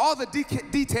 All the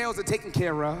details are taken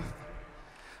care of.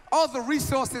 All the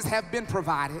resources have been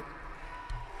provided.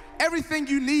 Everything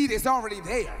you need is already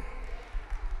there.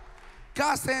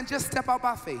 God's saying, just step out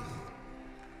by faith.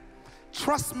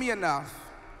 Trust me enough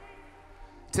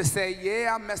to say,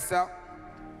 yeah, I messed up.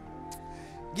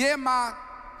 Yeah, my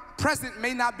present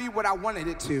may not be what I wanted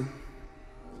it to,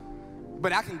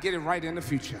 but I can get it right in the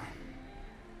future.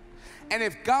 And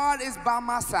if God is by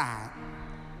my side,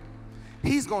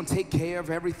 he's gonna take care of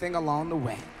everything along the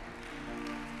way.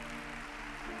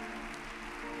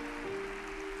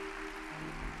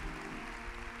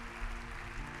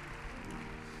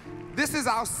 This is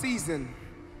our season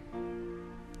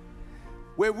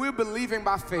where we're believing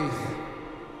by faith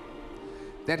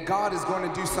that God is going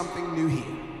to do something new here.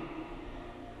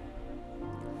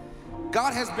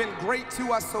 God has been great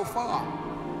to us so far,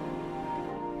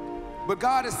 but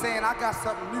God is saying, I got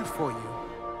something new for you.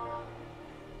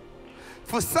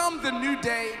 For some, the new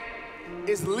day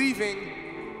is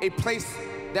leaving a place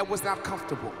that was not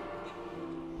comfortable.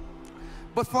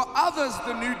 But for others,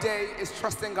 the new day is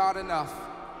trusting God enough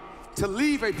to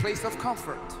leave a place of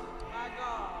comfort.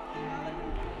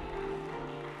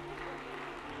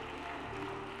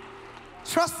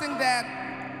 Trusting that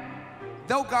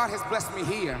though God has blessed me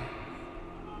here,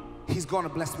 he's going to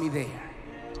bless me there.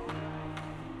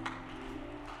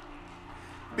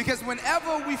 Because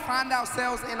whenever we find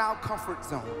ourselves in our comfort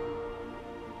zone,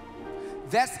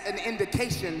 that's an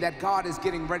indication that God is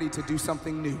getting ready to do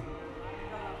something new.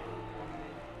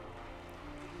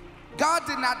 God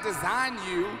did not design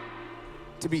you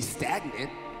to be stagnant.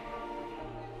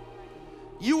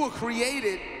 You were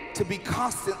created to be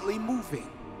constantly moving.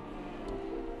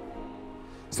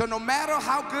 So no matter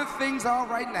how good things are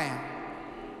right now,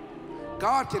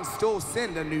 God can still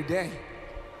send a new day.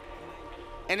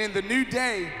 And in the new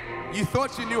day, you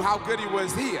thought you knew how good he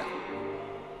was here.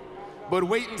 But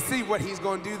wait and see what he's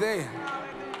going to do there.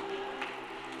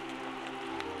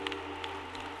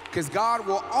 Because God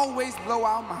will always blow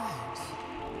our minds.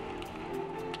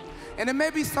 And there may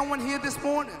be someone here this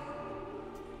morning,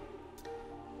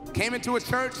 came into a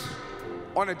church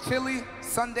on a chilly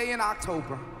Sunday in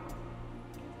October.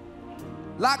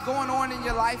 A lot going on in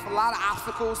your life, a lot of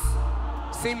obstacles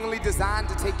seemingly designed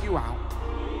to take you out.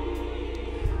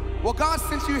 Well, God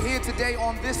sent you here today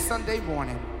on this Sunday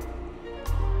morning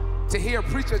to hear a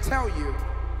preacher tell you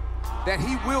that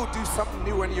he will do something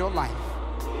new in your life.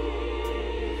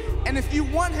 And if you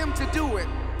want him to do it,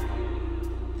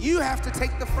 you have to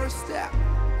take the first step.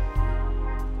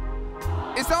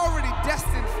 It's already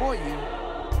destined for you.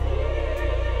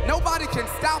 Nobody can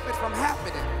stop it from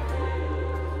happening.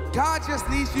 God just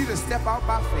needs you to step out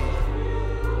by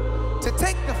faith, to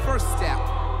take the first step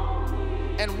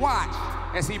and watch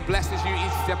as he blesses you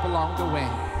each step along the way.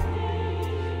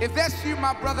 If that's you,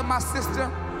 my brother, my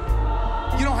sister,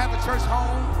 you don't have a church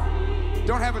home,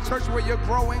 don't have a church where you're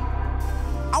growing,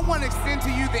 I want to extend to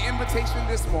you the invitation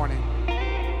this morning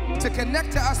to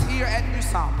connect to us here at New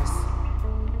Psalmist.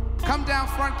 Come down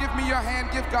front, give me your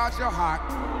hand, give God your heart,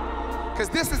 because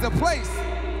this is a place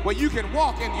where you can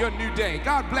walk in your new day.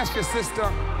 God bless you, sister.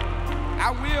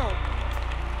 I will.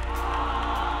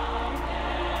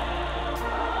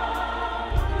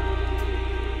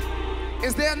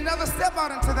 Is there another step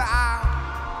out into the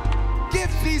aisle? Give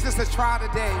Jesus a try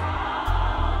today.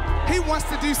 He wants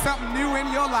to do something new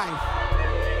in your life.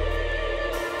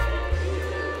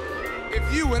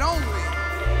 If you would only.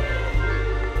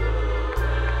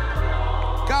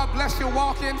 God bless you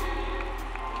walking.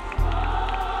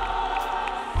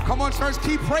 Come on, church,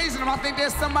 keep praising him. I think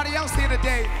there's somebody else here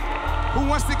today who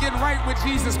wants to get right with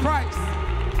Jesus Christ.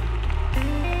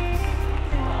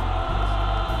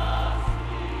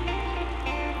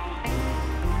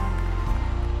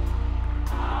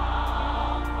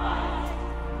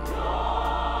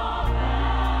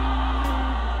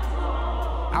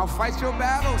 I'll fight your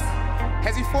battles.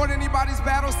 Has he fought anybody's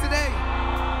battles today?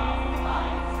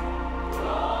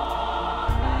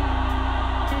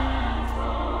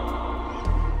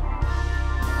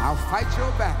 I'll fight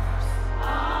your battles.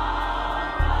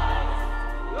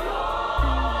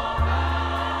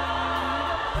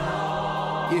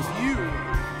 If you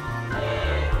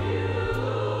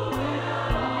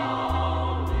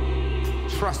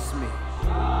trust me,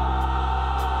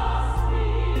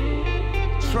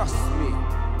 trust me,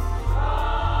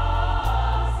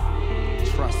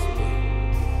 trust me.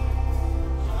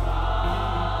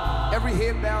 Every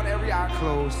head bowed, every eye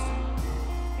closed.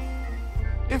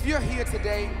 If you're here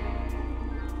today,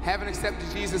 haven't accepted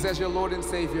Jesus as your Lord and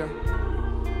Savior,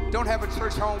 don't have a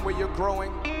church home where you're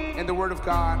growing in the Word of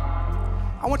God,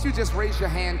 I want you to just raise your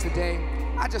hand today.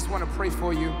 I just want to pray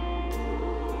for you.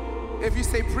 If you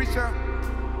say, preacher,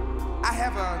 I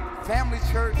have a family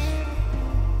church,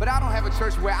 but I don't have a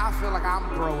church where I feel like I'm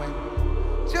growing,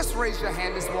 just raise your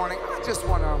hand this morning. I just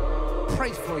want to pray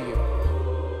for you.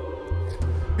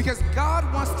 Because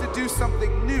God wants to do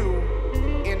something new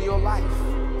in your life.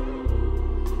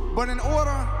 But in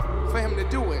order for him to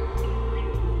do it,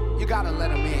 you got to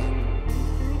let him in.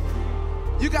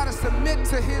 You got to submit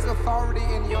to his authority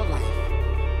in your life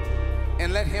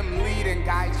and let him lead and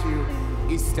guide you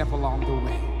each step along the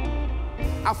way.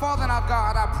 Our Father and our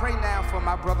God, I pray now for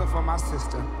my brother, for my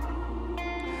sister,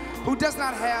 who does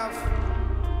not have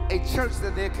a church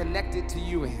that they're connected to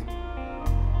you in.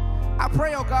 I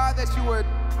pray, oh God, that you would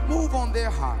move on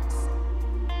their hearts,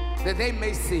 that they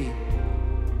may see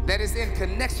that is in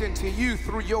connection to you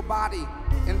through your body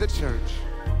in the church,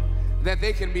 that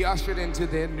they can be ushered into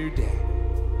their new day.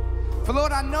 For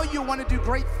Lord, I know you want to do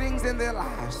great things in their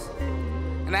lives,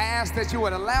 and I ask that you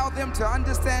would allow them to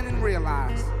understand and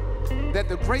realize that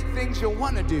the great things you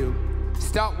want to do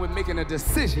start with making a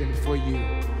decision for you.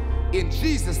 In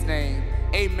Jesus' name,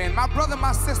 amen. My brother,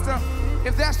 my sister,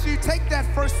 if that's you, take that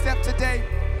first step today.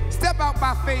 Step out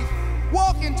by faith.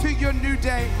 Walk into your new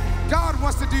day. God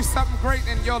wants to do something great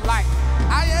in your life.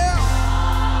 I am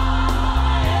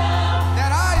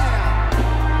that I am.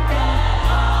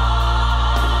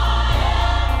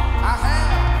 I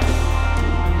have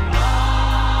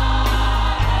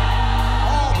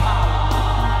all power.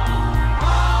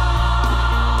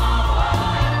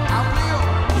 I will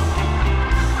deliver.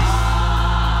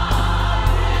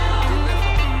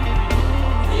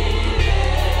 If you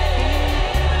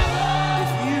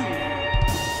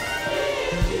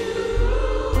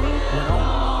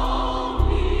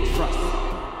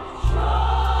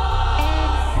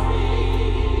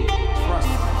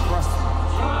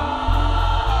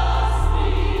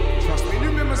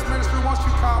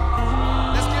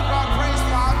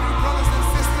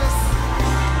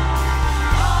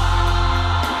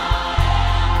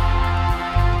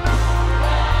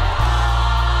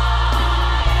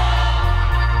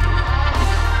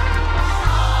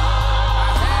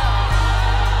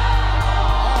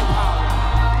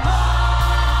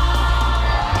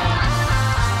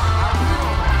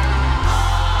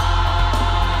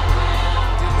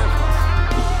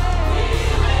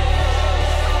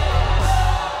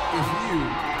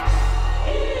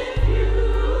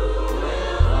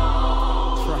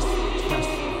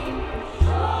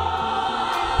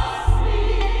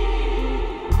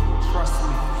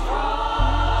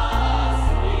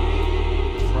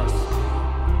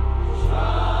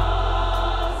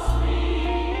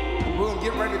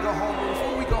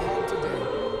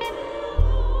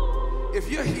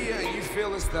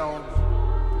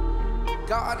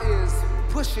God is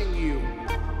pushing you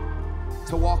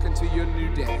to walk into your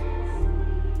new day.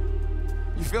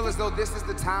 You feel as though this is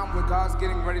the time where God's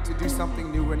getting ready to do something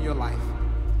new in your life.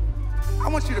 I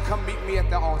want you to come meet me at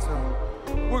the altar.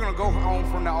 We're gonna go home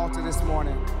from the altar this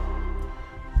morning.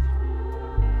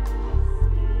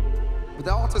 But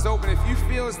the altar's open. If you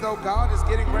feel as though God is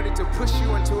getting ready to push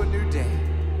you into a new day,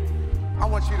 I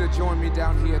want you to join me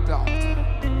down here at the altar.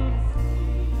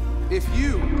 If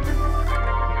you,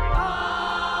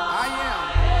 I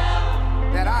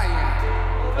am that I am.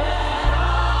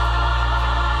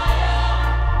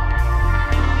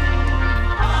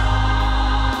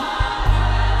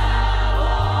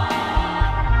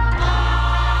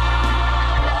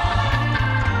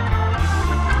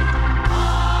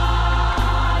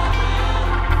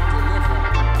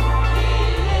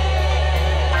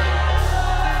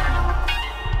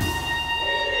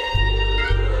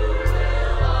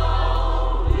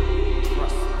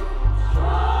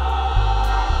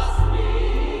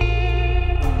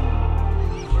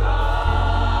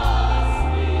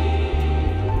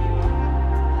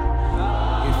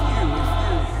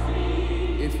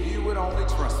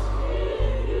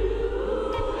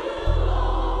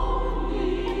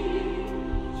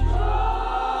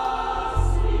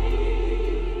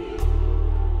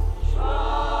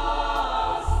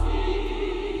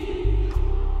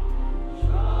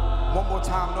 One more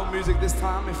time, no music this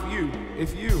time.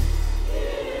 If you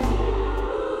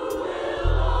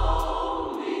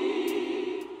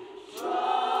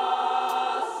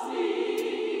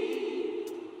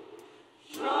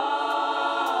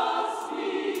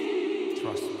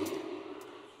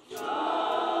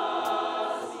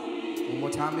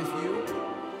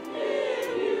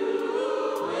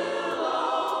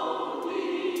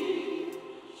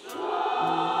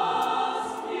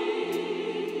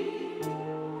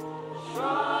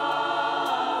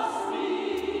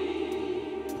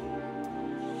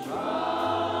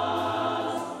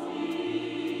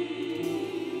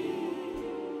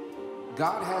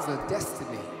God has a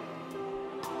destiny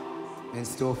in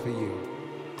store for you.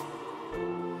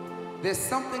 There's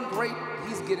something great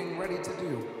he's getting ready to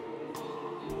do.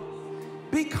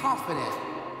 Be confident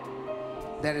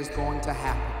that it's going to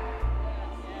happen.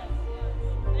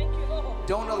 Thank you, Lord.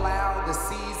 Don't allow the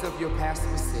seeds of your past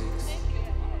mistakes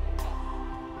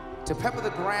to pepper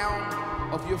the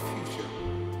ground of your future,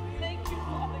 Thank you,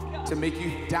 Father God. to make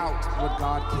you doubt what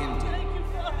God can do. Thank you,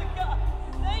 Father God.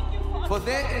 Thank you, Father. For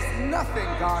there is nothing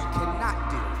God cannot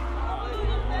do.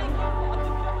 Hallelujah. Thank you, Father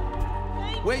God.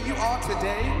 Thank you. Where you are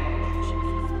today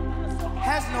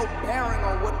has no bearing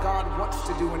on what God wants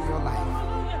to do in your life.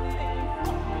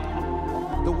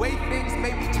 The way things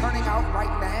may be turning out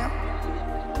right now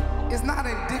is not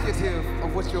indicative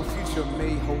of what your future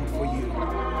may hold for you.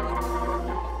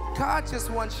 God just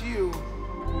wants you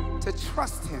to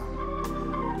trust him,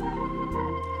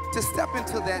 to step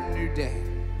into that new day,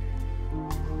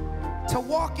 to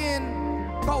walk in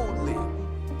boldly,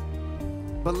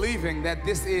 believing that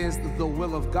this is the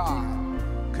will of God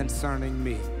concerning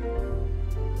me.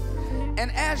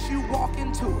 And as you walk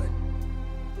into it,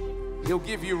 he'll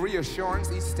give you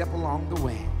reassurance each step along the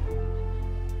way.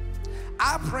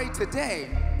 I pray today,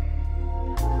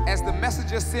 as the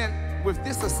messenger sent with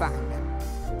this assignment,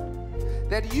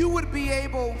 that you would be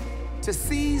able to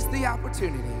seize the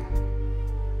opportunity,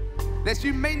 that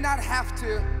you may not have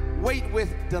to wait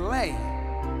with delay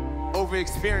over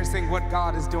experiencing what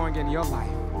God is doing in your life,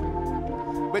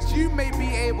 but you may be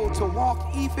able to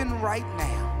walk even right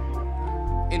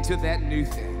now into that new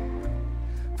thing.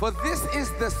 For this is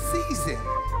the season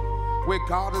where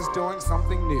God is doing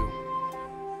something new.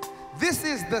 This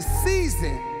is the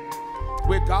season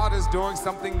where God is doing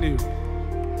something new.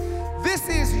 This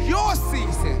is your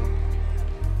season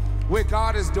where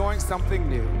God is doing something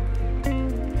new.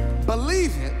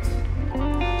 Believe it,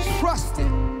 trust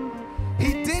it.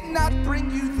 He did not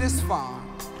bring you this far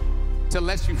to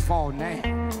let you fall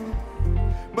now.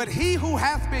 But he who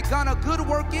hath begun a good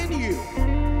work in you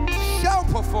shall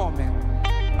perform it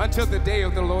until the day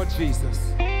of the Lord Jesus.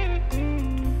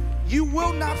 You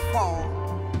will not fall.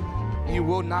 You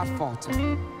will not falter.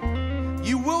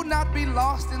 You will not be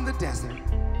lost in the desert,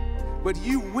 but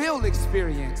you will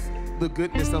experience the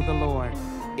goodness of the Lord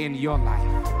in your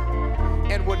life.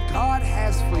 And what God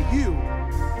has for you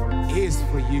is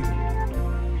for you.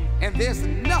 And there's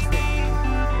nothing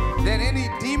that any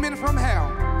demon from hell,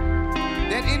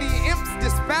 that any imps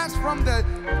dispatched from the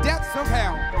depths of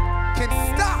hell can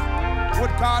stop what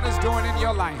God is doing in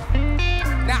your life.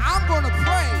 Now I'm going to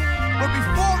pray, but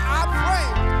before I pray,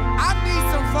 I need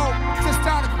some folk to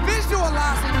start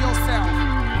visualizing yourself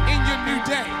in your new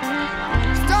day.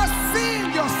 Start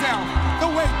seeing yourself the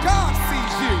way God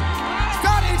sees you.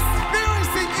 Start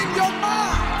experiencing in your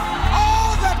mind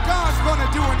all that God's going to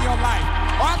do in your life.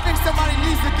 Or I think somebody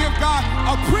needs to give God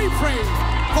a pre-praise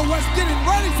for what's getting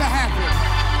ready to happen.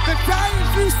 The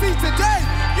giants you see today,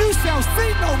 you shall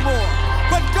see no more.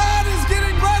 But God is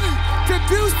getting ready to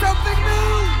do something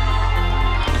new.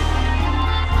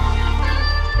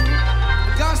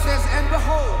 God says, and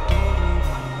behold,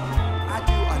 I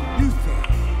do a new thing.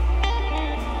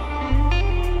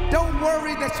 Don't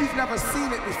worry that you've never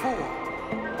seen it before,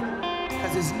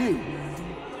 because it's new.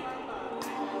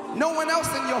 No one else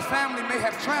in your family may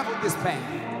have traveled this path.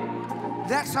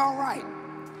 That's all right.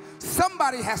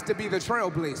 Somebody has to be the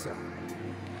trailblazer.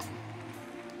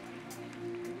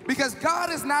 Because God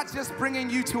is not just bringing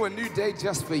you to a new day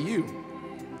just for you,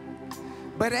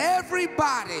 but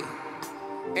everybody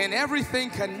and everything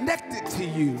connected to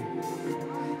you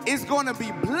is going to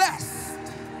be blessed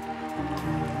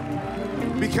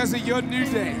because of your new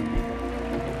day.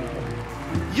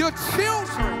 Your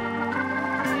children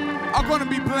are going to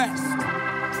be blessed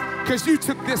because you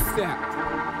took this step.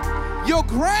 Your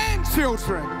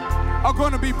grandchildren are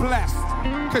going to be blessed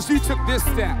because you took this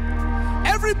step.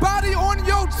 Everybody on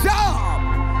your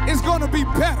job is going to be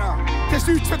better because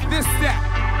you took this step.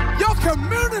 Your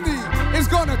community is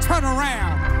going to turn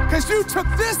around because you took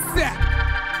this step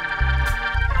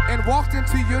and walked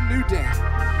into your new day.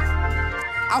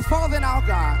 Our Father and our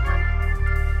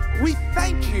God, we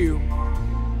thank you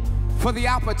for the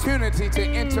opportunity to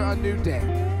enter a new day.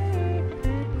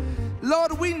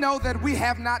 Lord, we know that we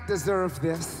have not deserved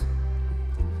this.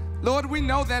 Lord, we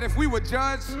know that if we were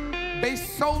judged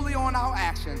based solely on our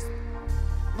actions,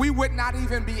 we would not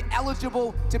even be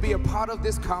eligible to be a part of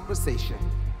this conversation.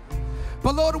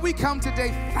 But Lord, we come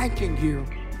today thanking you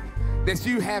that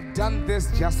you have done this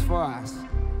just for us.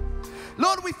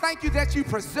 Lord, we thank you that you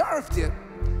preserved it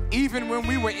even when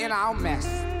we were in our mess,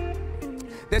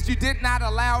 that you did not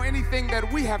allow anything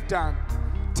that we have done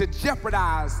to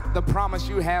jeopardize the promise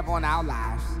you have on our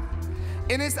lives.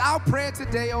 And it's our prayer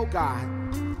today, oh God,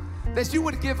 that you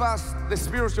would give us the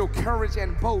spiritual courage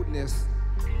and boldness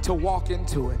to walk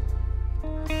into it.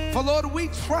 For Lord, we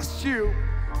trust you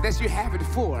that you have it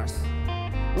for us.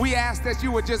 We ask that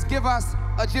you would just give us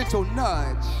a gentle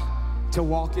nudge to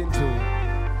walk into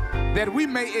it, that we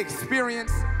may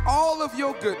experience all of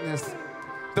your goodness,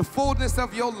 the fullness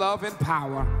of your love and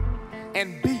power,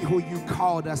 and be who you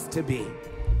called us to be.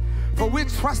 For we're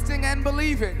trusting and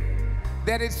believing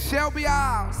that it shall be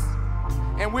ours,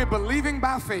 and we're believing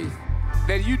by faith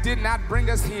that you did not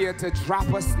bring us here to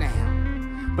drop us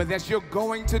now, but that you're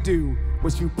going to do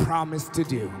what you promised to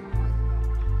do.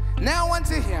 Now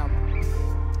unto him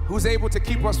who's able to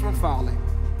keep us from falling,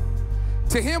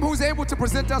 to him who's able to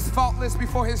present us faultless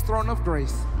before his throne of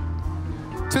grace,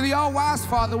 to the all-wise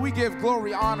Father, we give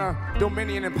glory, honor,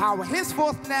 dominion, and power,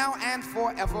 henceforth, now, and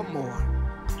forevermore.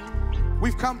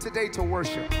 We've come today to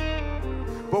worship,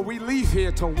 but we leave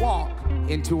here to walk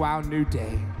into our new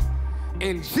day.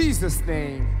 In Jesus'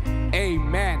 name,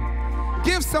 amen.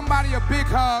 Give somebody a big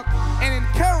hug and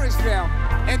encourage them,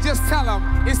 and just tell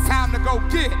them it's time to go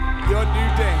get your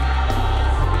new day.